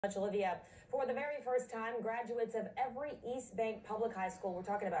Olivia. For the very first time, graduates of every East Bank Public High School, we're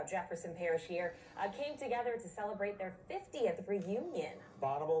talking about Jefferson Parish here, came together to celebrate their 50th reunion.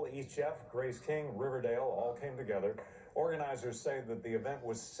 Bonneville, East Jeff, Grace King, Riverdale all came together. Organizers say that the event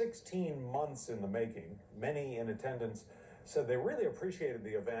was 16 months in the making. Many in attendance said they really appreciated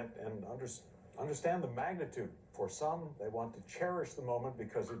the event and understand the magnitude. For some, they want to cherish the moment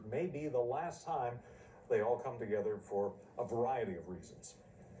because it may be the last time they all come together for a variety of reasons.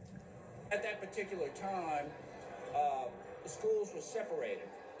 At that particular time, the schools were separated.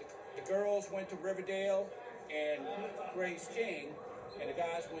 The girls went to Riverdale and Grace King, and the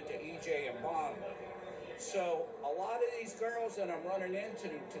guys went to EJ and Bonneville. So a lot of these girls that I'm running into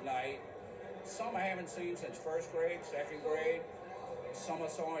tonight, some I haven't seen since first grade, second grade. Some I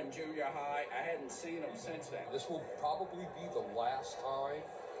saw in junior high. I hadn't seen them since then. This will probably be the last time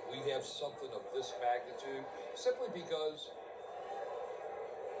we have something of this magnitude, simply because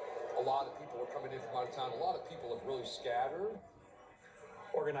a lot of people are coming in from out of town. A lot of people have really scattered.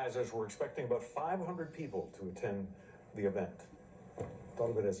 Organizers were expecting about 500 people to attend the event.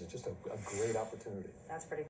 Thought of it as just a great opportunity. That's pretty